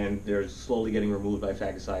 and they're slowly getting removed by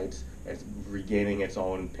phagocytes. It's regaining its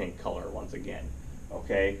own pink color once again.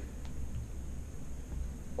 Okay.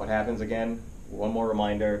 What happens again? One more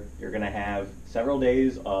reminder, you're going to have several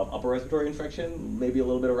days of upper respiratory infection, maybe a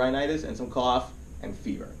little bit of rhinitis, and some cough and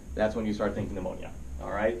fever. That's when you start thinking pneumonia,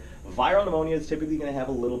 all right? Viral pneumonia is typically going to have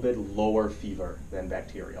a little bit lower fever than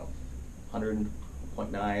bacterial,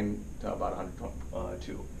 100.9 to about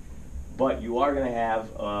 102. But you are going to have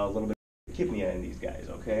a little bit of tachypnea in these guys,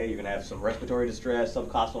 okay? You're going to have some respiratory distress,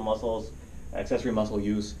 subcostal muscles, accessory muscle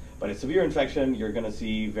use. But a severe infection, you're going to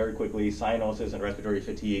see very quickly cyanosis and respiratory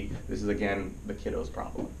fatigue. This is, again, the kiddos'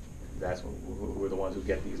 problem. That's who are the ones who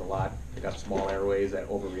get these a lot. They got small airways that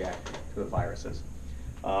overreact to the viruses.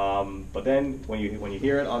 But then when you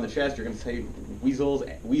hear it on the chest, you're going to say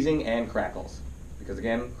wheezing and crackles. Because,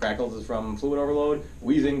 again, crackles is from fluid overload,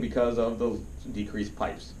 wheezing because of the decreased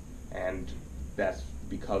pipes. And that's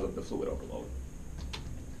because of the fluid overload.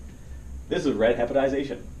 This is red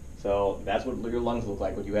hepatization. So that's what your lungs look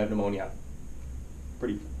like when you have pneumonia.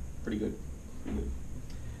 Pretty good. Pretty good.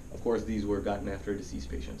 Of course, these were gotten after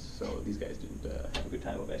deceased patients, so these guys didn't have a good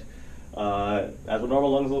time of it. That's what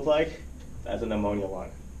normal lungs look like. That's a pneumonia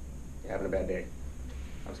lung. You're having a bad day.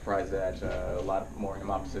 I'm surprised that a lot more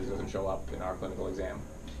hemoptysis doesn't show up in our clinical exam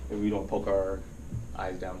if we don't poke our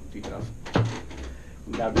eyes down deep enough.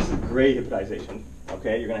 Now, this is gray hepatization.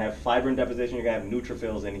 Okay, you're going to have fibrin deposition. You're going to have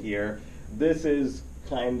neutrophils in here. This is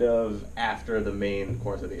kind of after the main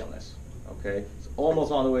course of the illness. Okay, it's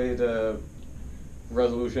almost on the way to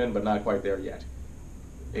resolution, but not quite there yet.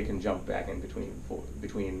 It can jump back in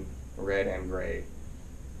between red and gray,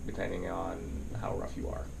 depending on how rough you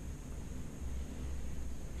are.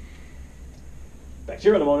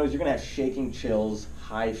 Bacterial pneumonias, you're going to have shaking, chills,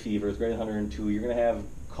 high fevers, greater than 102. You're going to have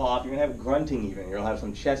cough. You're going to have grunting even. You're going to have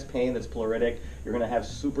some chest pain that's pleuritic. You're going to have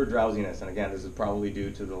super drowsiness. And again, this is probably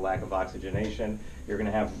due to the lack of oxygenation. You're going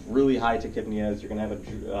to have really high tachypneas. You're going to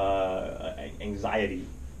have anxiety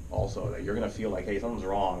also. That you're going to feel like, hey, something's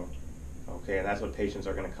wrong. Okay, and that's what patients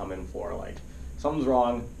are going to come in for. Like, something's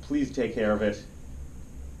wrong. Please take care of it.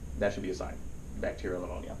 That should be a sign. Bacterial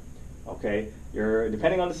pneumonia. Okay,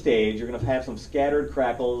 depending on the stage, you're going to have some scattered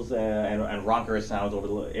crackles and roncorous sounds over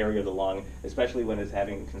the area of the lung, especially when it's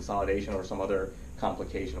having consolidation or some other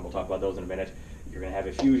complication. We'll talk about those in a minute. You're going to have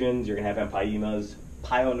effusions. You're going to have empyemas,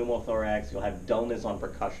 pneumothorax. You'll have dullness on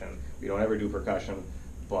percussion. We don't ever do percussion,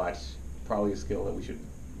 but probably a skill that we should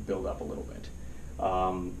build up a little bit.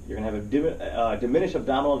 You're going to have a diminished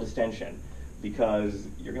abdominal distension because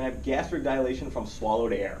you're going to have gastric dilation from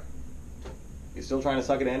swallowed air. You're still trying to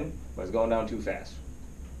suck it in, but it's going down too fast.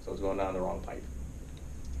 So it's going down the wrong pipe.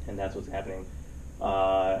 And that's what's happening.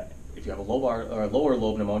 If you have a lower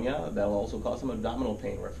lobe pneumonia, that'll also cause some abdominal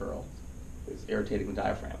pain referral. It's irritating the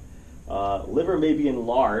diaphragm. Liver may be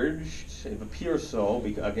enlarged. It appears so,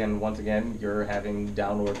 because once again, you're having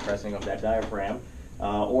downward pressing of that diaphragm,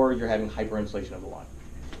 or you're having hyperinflation of the lung.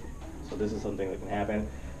 So this is something that can happen.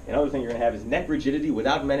 Another thing you're going to have is neck rigidity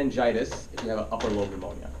without meningitis if you have an upper lobe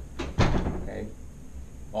pneumonia. Okay,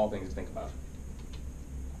 all things to think about.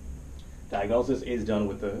 Diagnosis is done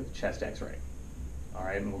with the chest X-ray. All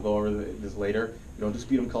right, and we'll go over this later. You don't do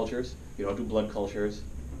sputum cultures. You don't do blood cultures.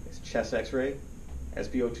 It's chest X-ray,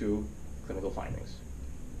 SpO2, clinical findings.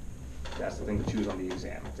 That's the thing to choose on the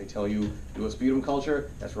exam. If they tell you do a sputum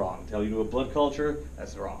culture, that's wrong. Tell you do a blood culture,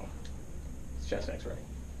 that's wrong. It's chest X-ray.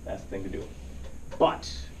 That's the thing to do.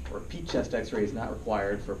 But repeat chest X-ray is not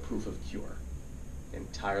required for proof of cure.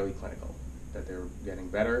 Entirely clinical. That they're getting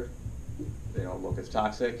better, they don't look as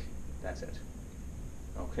toxic, that's it.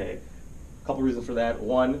 Okay, a couple reasons for that.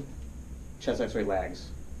 One, chest X-ray lags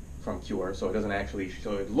from cure, so it doesn't actually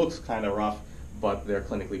show, it looks kind of rough, but they're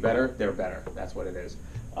clinically better, they're better, that's what it is.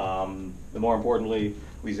 The more importantly,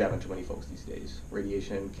 we just haven't too many folks these days.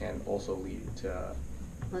 Radiation can also lead to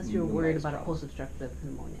unless you're worried about problems. a post-obstructive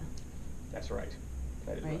pneumonia. That's right,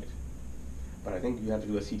 that is right. But I think you have to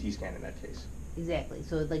do a CT scan in that case. Exactly.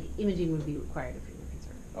 So like imaging would be required if you were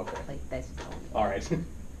concerned. Okay. Like, that's just all. All right.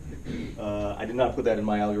 I did not put that in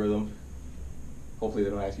my algorithm. Hopefully they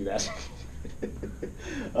don't ask you that.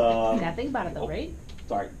 Yeah, think about it though, oh, right?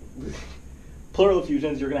 Sorry. Pleural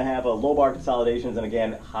effusions, you're going to have lobar consolidations, and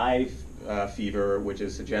again, high fever, which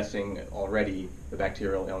is suggesting already the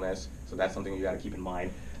bacterial illness. So that's something you got to keep in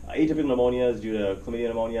mind. Atypical pneumonias due to chlamydia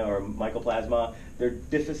pneumonia or mycoplasma, they're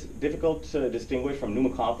difficult to distinguish from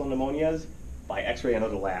pneumococcal pneumonias by X-ray and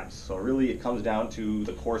other labs. So really it comes down to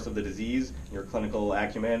the course of the disease, your clinical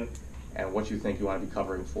acumen, and what you think you want to be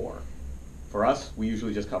covering for. For us, we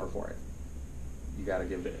usually just cover for it. You got to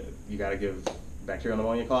give bacterial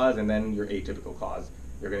pneumonia cause, and then your atypical cause.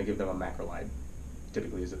 You're going to give them a macrolide,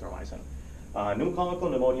 typically azithromycin.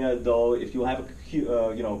 Pneumococcal pneumonia, though, if you have you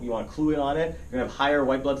want to clue in on it, you're going to have higher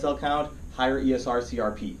white blood cell count, higher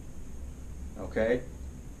ESR/CRP. Okay.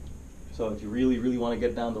 So if you really, really want to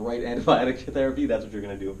get down the right antibiotic therapy, that's what you're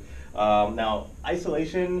going to do. Now,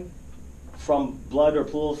 isolation from blood or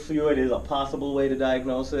pleural fluid is a possible way to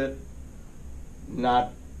diagnose it.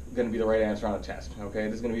 Not going to be the right answer on a test. Okay,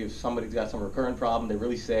 this is going to be if somebody's got some recurrent problem, they're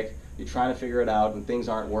really sick, you're trying to figure it out, and things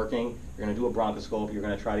aren't working. You're going to do a bronchoscope. You're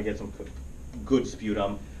going to try to get some good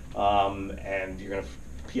sputum, and you're going to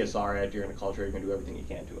PSR it. You're going to culture it. You're going to do everything you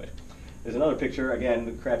can to it. There's another picture.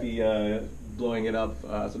 Again, crappy blowing it up.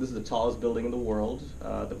 So this is the tallest building in the world,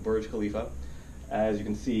 the Burj Khalifa. As you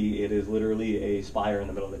can see, it is literally a spire in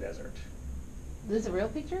the middle of the desert. This is a real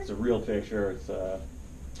picture? It's a real picture. It's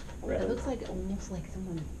It looks like almost like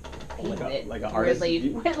someone painted Like a- it. like an artist.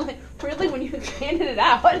 Weirdly, weirdly when you expanded it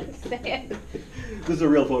out. It's sad. This is a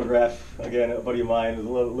real photograph. Again, a buddy of mine. It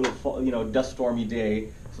was a little dust stormy day,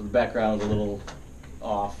 so the background's a little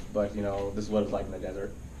off. But this is what it's like in the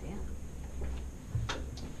desert. Yeah.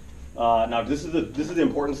 Now this is the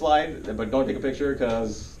important slide, but don't take a picture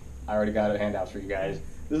because I already got handouts for you guys.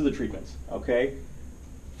 This is the treatments. Okay.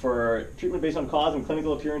 For treatment based on cause and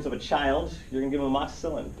clinical appearance of a child, you're going to give them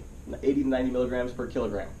amoxicillin, 80 to 90 milligrams per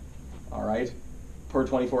kilogram. All right, per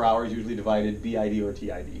 24 hours, usually divided BID or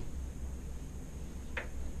TID.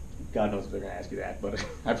 God knows if they're going to ask you that, but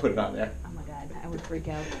I put it on there. Oh my God, I would freak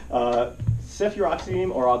out.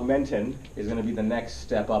 Cefuroxime or Augmentin is going to be the next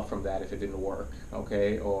step up from that if it didn't work,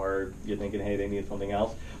 okay? Or you're thinking, hey, they need something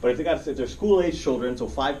else. But if they're school-age children, so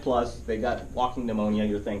 5+, they got walking pneumonia,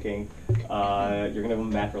 you're thinking, you're going to give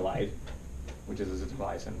them macrolide, which is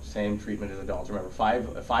azithromycin. Same treatment as adults. Remember,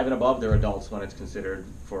 5 and above, they're adults when it's considered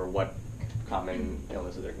for what common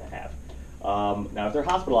illnesses they're going to have. Now, if they're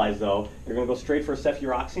hospitalized, though, you're going to go straight for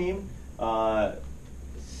cefuroxime,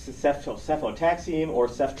 cefotaxime, or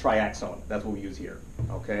ceftriaxone. That's what we use here.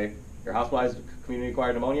 Okay, you're hospitalized,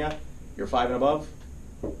 community-acquired pneumonia. You're 5 and above.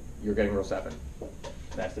 You're getting Rosefin.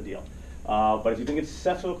 That's the deal. But if you think it's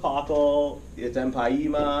cephococcal, it's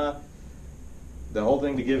empyema. The whole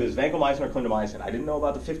thing to give is vancomycin or clindamycin. I didn't know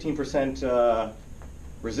about the 15%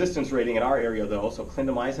 resistance rating in our area, though. So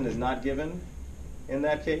clindamycin is not given in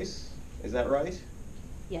that case. Is that right?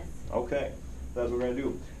 Yes. Okay, that's what we're going to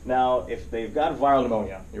do. Now, if they've got viral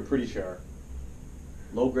pneumonia, you're pretty sure,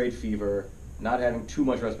 low-grade fever, not having too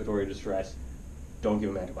much respiratory distress, don't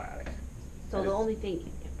give them antibiotic. So the only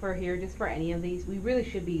thing for here, just for any of these, we really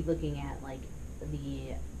should be looking at like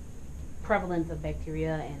the prevalence of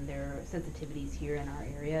bacteria and their sensitivities here in our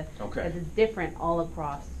area. Okay. Because it's different all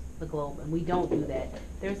across the globe, and we don't do that.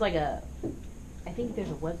 There's like I think there's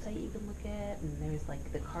a website you can look at, and there's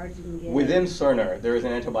like the cards you can get. Within Cerner, there is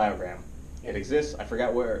an antibiogram. It exists. I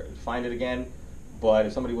forgot where to find it again, but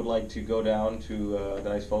if somebody would like to go down to the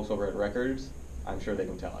nice folks over at Records, I'm sure they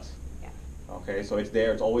can tell us. Yeah. Okay, so it's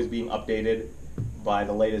there. It's always being updated by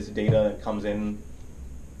the latest data that comes in.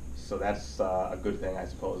 So that's a good thing, I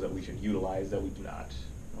suppose, that we should utilize that we do not.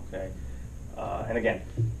 Okay, and again,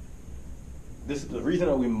 this is the reason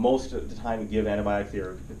that we most of the time give antibiotic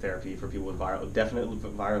therapy for people with definite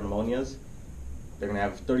viral pneumonias. They're going to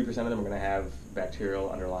have 30% of them are going to have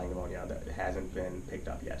bacterial underlying pneumonia that hasn't been picked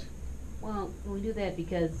up yet. Well, we do that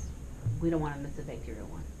because we don't want to miss a bacterial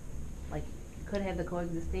one. Like, you could have the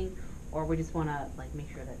coexisting, or we just want to like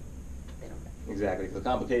make sure that they don't die. Exactly, because the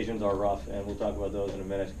complications are rough, and we'll talk about those in a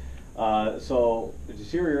minute. So, the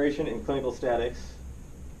deterioration in clinical statics,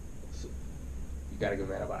 you got to give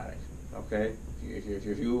them antibiotics. Okay,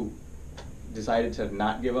 if you decided to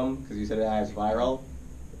not give them because you said it's viral,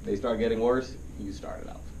 they start getting worse, you start it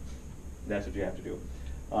out. That's what you have to do.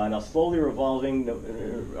 Now, slowly revolving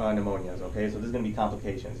pneumonias. Okay, so this is going to be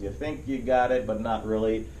complications. You think you got it, but not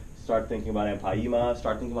really. Start thinking about empyema.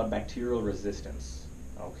 Start thinking about bacterial resistance.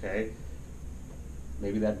 Okay.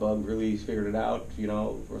 Maybe that bug really figured it out,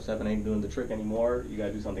 Rosefin ain't doing the trick anymore, you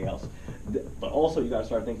gotta do something else. But also you gotta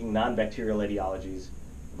start thinking non-bacterial etiologies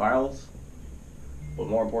virals, but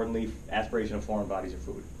more importantly, aspiration of foreign bodies or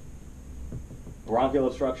food. Bronchial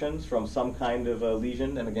obstructions from some kind of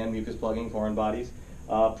lesion, and again, mucus plugging, foreign bodies.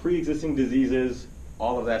 Pre-existing diseases,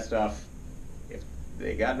 all of that stuff. If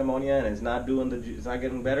they got pneumonia and it's not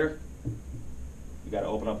getting better, you got to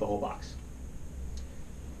open up the whole box.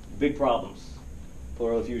 Big problems: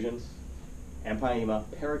 pleural effusions, empyema,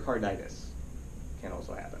 pericarditis can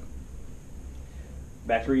also happen.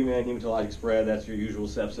 Bacteremia and hematologic spread, that's your usual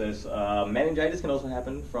sepsis. Meningitis can also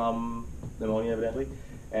happen from pneumonia, evidently.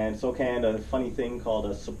 And so can a funny thing called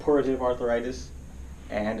a suppurative arthritis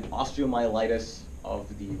and osteomyelitis of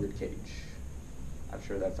the rib cage. I'm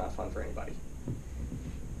sure that's not fun for anybody.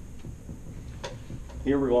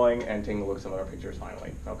 Here we're going and taking a look at some of our pictures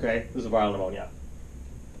finally. Okay, this is viral pneumonia.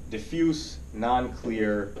 Diffuse,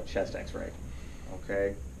 non-clear chest x-ray.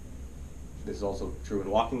 Okay, this is also true in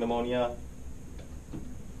walking pneumonia.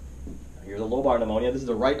 Here's a lobar pneumonia. This is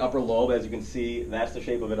the right upper lobe. As you can see, that's the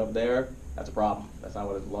shape of it up there. That's a problem. That's not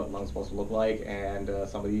what a lung's supposed to look like. And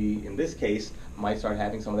somebody, in this case, might start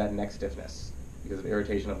having some of that neck stiffness because of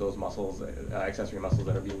irritation of those muscles, accessory muscles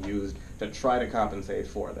that are being used to try to compensate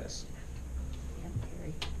for this.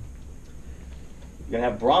 You're going to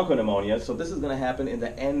have bronchopneumonia, so this is going to happen in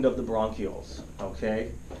the end of the bronchioles,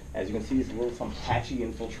 okay? As you can see, some patchy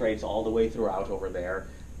infiltrates all the way throughout over there.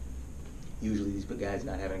 Usually these guys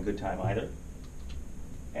not having a good time either.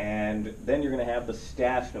 And then you're going to have the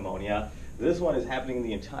staph pneumonia. This one is happening in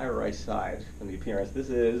the entire right side from the appearance. This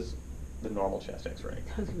is the normal chest x-ray.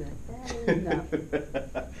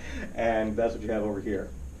 And that's what you have over here.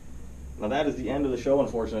 Now that is the end of the show,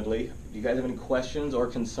 unfortunately. Do you guys have any questions or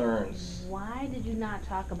concerns? Why did you not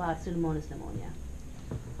talk about Pseudomonas pneumonia?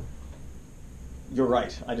 You're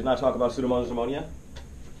right. I did not talk about Pseudomonas pneumonia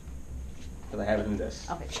because I have it in this.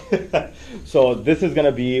 Okay. So this is going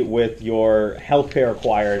to be with your healthcare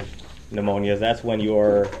acquired pneumonias. That's when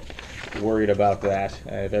you're worried about that.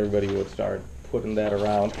 If everybody would start putting that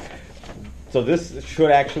around. So this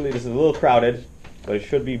should actually, this is a little crowded, but it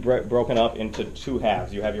should be broken up into two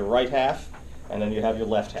halves. You have your right half, and then you have your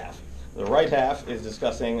left half. The right half is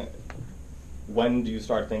discussing when do you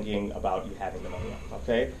start thinking about you having pneumonia,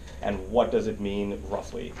 okay? And what does it mean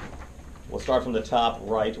roughly? We'll start from the top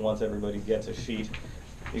right once everybody gets a sheet.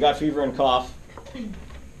 You got fever and cough,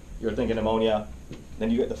 you're thinking pneumonia.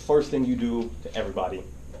 Then you get the first thing you do to everybody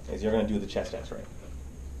is you're going to do the chest x-ray.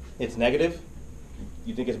 It's negative,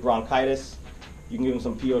 you think it's bronchitis, you can give them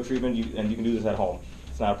some PO treatment, and you can do this at home.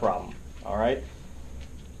 It's not a problem, all right?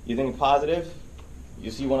 You think positive,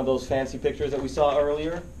 you see one of those fancy pictures that we saw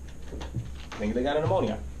earlier, think they got a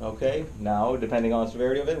pneumonia, okay? Now, depending on the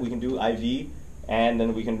severity of it, we can do IV, and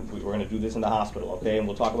then we're going to do this in the hospital, okay? And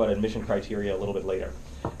we'll talk about admission criteria a little bit later.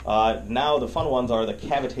 Now, the fun ones are the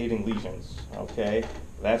cavitating lesions, okay?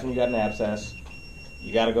 That's when you got an abscess,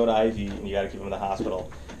 you got to go to IV, and you got to keep them in the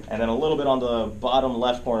hospital. And then a little bit on the bottom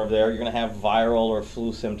left corner there, you're going to have viral or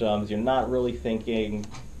flu symptoms. You're not really thinking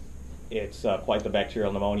it's quite the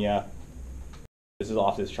bacterial pneumonia. This is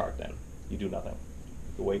off this chart then. You do nothing.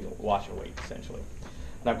 You wait, watch and wait, essentially.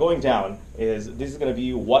 Now going down this is going to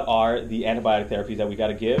be what are the antibiotic therapies that we got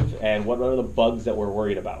to give and what are the bugs that we're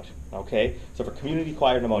worried about, okay? So for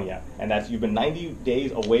community-acquired pneumonia, and that's you've been 90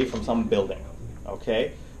 days away from some building,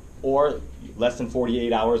 okay? Or less than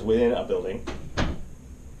 48 hours within a building.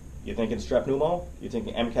 You're thinking strep pneumo, you're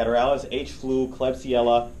thinking M. catarrhalis, H. flu,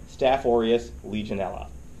 Klebsiella, Staph aureus, Legionella.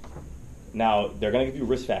 Now, they're going to give you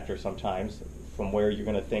risk factors sometimes from where you're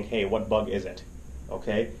going to think, hey, what bug is it?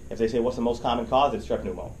 Okay? If they say, what's the most common cause? It's strep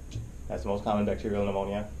pneumo. That's the most common bacterial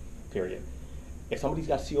pneumonia, period. If somebody's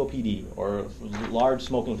got COPD or large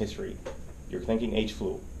smoking history, you're thinking H.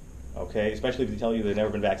 flu. Okay? Especially if they tell you they've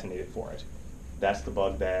never been vaccinated for it. That's the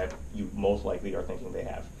bug that you most likely are thinking they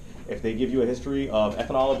have. If they give you a history of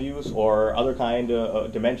ethanol abuse or other kind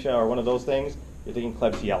of dementia or one of those things, you're thinking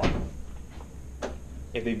Klebsiella.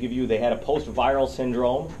 If they had a post-viral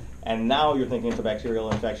syndrome, and now you're thinking it's a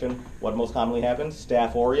bacterial infection, what most commonly happens?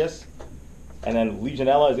 Staph aureus. And then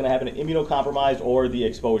Legionella is going to happen immunocompromised or the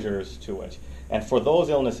exposures to it. And for those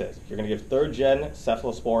illnesses, you're going to give third-gen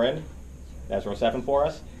cephalosporin, that's Rocephin for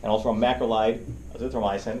us, and also a macrolide,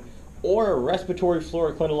 azithromycin, or respiratory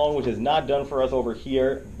fluoroquinolone, which is not done for us over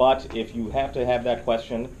here, but if you have to have that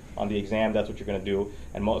question on the exam, that's what you're going to do,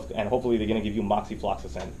 and hopefully they're going to give you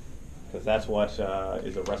moxifloxacin, because that's what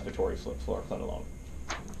is a respiratory fluoroquinolone.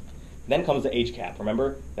 Then comes the HCAP.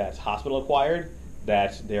 Remember, that's hospital-acquired,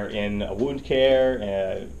 that they're in a wound care,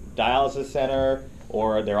 a dialysis center,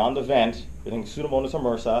 or they're on the vent. You're thinking Pseudomonas or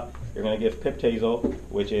MRSA. You're going to give piptazo,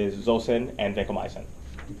 which is Zosyn, and vancomycin.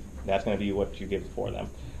 That's going to be what you give for them.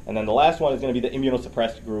 And then the last one is going to be the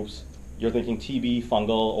immunosuppressed groups. You're thinking TB, fungal,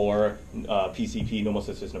 or PCP,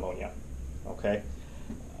 pneumocystis pneumonia. Okay?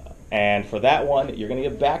 And for that one, you're going to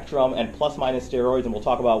give Bactrim and plus minus steroids, and we'll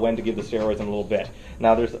talk about when to give the steroids in a little bit.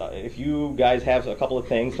 Now, there's if you guys have a couple of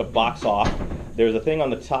things to box off, there's a thing on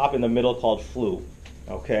the top in the middle called flu.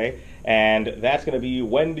 Okay? And that's going to be,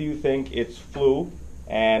 when do you think it's flu,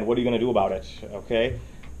 and what are you going to do about it? Okay?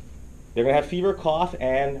 They're going to have fever, cough,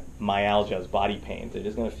 and myalgias, body pains. They're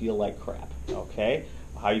just going to feel like crap. Okay?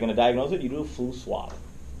 How are you going to diagnose it? You do a flu swab.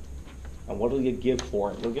 And what do you give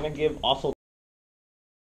for it? We're going to give also